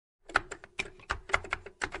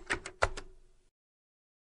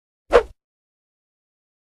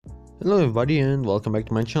Hello everybody and welcome back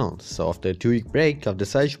to my channel. So after a 2-week break, I've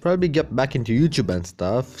decided to probably get back into YouTube and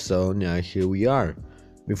stuff, so now here we are.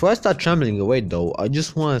 Before I start trembling away though, I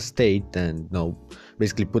just want to state and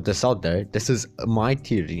basically put this out there. This is my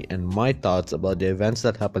theory and my thoughts about the events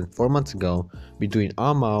that happened 4 months ago between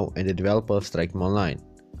Amau and the developer of Strike Team Online.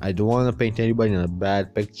 I don't want to paint anybody in a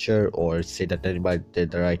bad picture or say that anybody did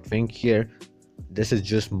the right thing here. This is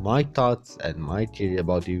just my thoughts and my theory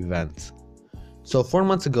about the events. So 4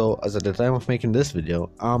 months ago, as at the time of making this video,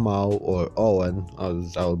 Amau, or Owen,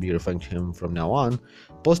 as I will be referring to him from now on,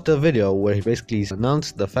 posted a video where he basically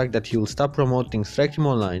announced the fact that he will stop promoting Strike Team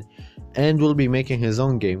Online and will be making his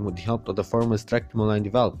own game with the help of the former Strike Team Online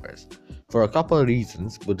developers. For a couple of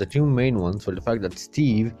reasons, but the two main ones were the fact that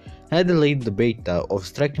Steve had delayed the beta of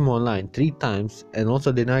Strike Team Online 3 times and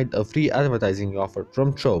also denied a free advertising offer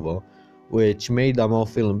from Trovo, which made Amau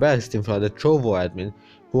feel embarrassed in front of the Trovo admin,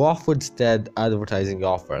 who offered instead advertising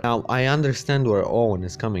offer. Now I understand where Owen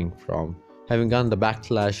is coming from, having gotten the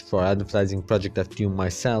backlash for advertising Project F2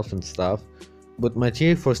 myself and stuff, but my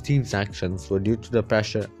theory for Steve's actions were due to the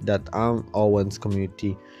pressure that Owen's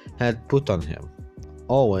community had put on him.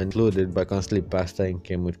 Owen included by constantly pestering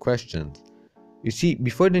him with questions. You see,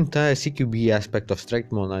 before the entire CQB aspect of Strike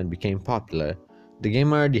Team Online became popular, the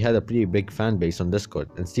game already had a pretty big fan base on Discord,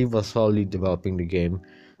 and Steve was solely developing the game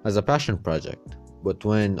as a passion project. But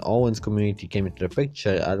when Owen's community came into the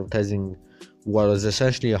picture, advertising what was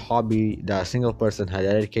essentially a hobby that a single person had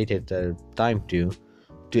dedicated their time to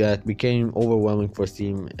that became overwhelming for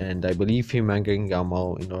Steam, and I believe him angering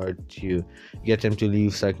Amau in order to get him to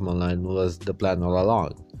leave Strike Team Online was the plan all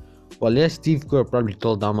along. While yes, Steve could have probably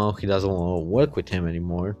told Amau he doesn't want to work with him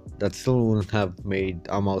anymore, that still wouldn't have made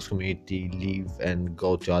Amau's community leave and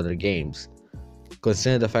go to other games.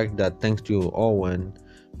 Consider the fact that thanks to Owen,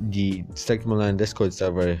 the Strike Team Online Discord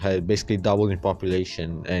server had basically doubled in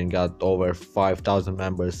population and got over 5,000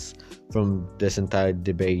 members from this entire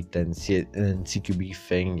debate and CQB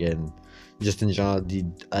thing, and just in general the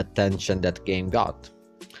attention that game got.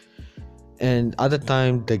 And at the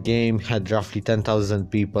time, the game had roughly 10,000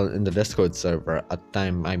 people in the Discord server. At the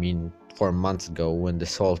time, I mean 4 months ago, when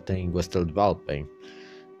this whole thing was still developing.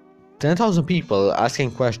 10,000 people asking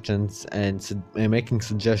questions and making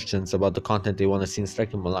suggestions about the content they want to see in Strike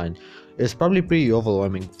Team Online is probably pretty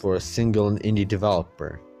overwhelming for a single indie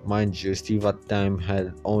developer. Mind you, Steve at the time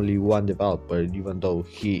had only one developer, even though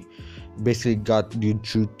he basically got Dude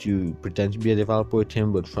Truth to pretend to be a developer with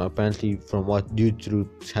him, but apparently from what Dude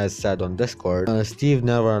Truth has said on Discord, Steve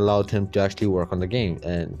never allowed him to actually work on the game,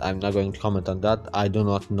 and I'm not going to comment on that. I do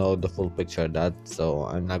not know the full picture of that, so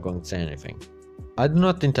I'm not going to say anything. I do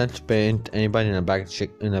not intend to paint anybody in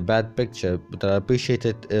a bad picture, but I'd appreciate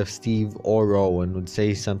it if Steve or Rowan would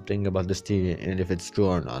say something about this theory and if it's true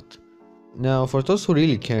or not. Now, for those who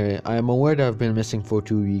really care, I am aware that I've been missing for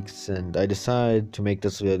 2 weeks, and I decided to make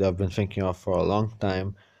this video that I've been thinking of for a long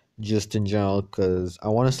time, just in general, because I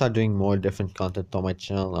want to start doing more different content on my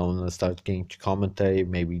channel. I want to start getting to commentary,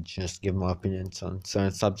 maybe just give my opinions on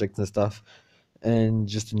certain subjects and stuff, and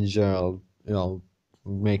just in general,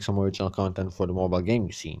 make some original content for the mobile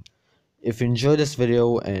gaming scene. If you enjoyed this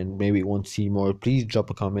video and maybe want to see more, please drop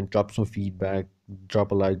a comment, drop some feedback,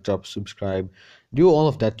 drop a like, drop a subscribe, do all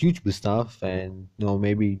of that YouTube stuff, and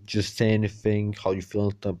maybe just say anything, how you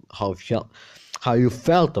felt about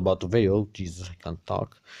the video. Jesus, I can't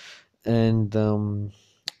talk. And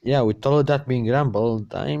yeah, with all of that being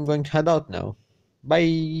rambled, I'm going to head out now.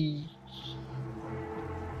 Bye.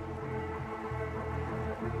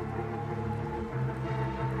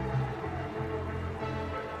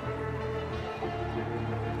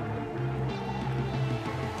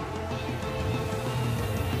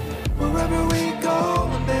 Wherever we go,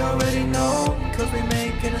 they already know, cause we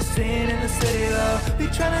making a scene in the city though. We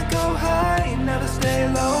tryna go high, never stay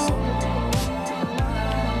low.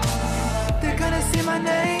 They're gonna see my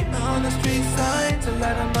name on the street signs to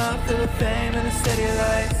light them up to the fame in the city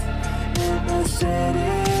lights. In the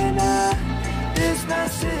city now, this my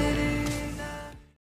city.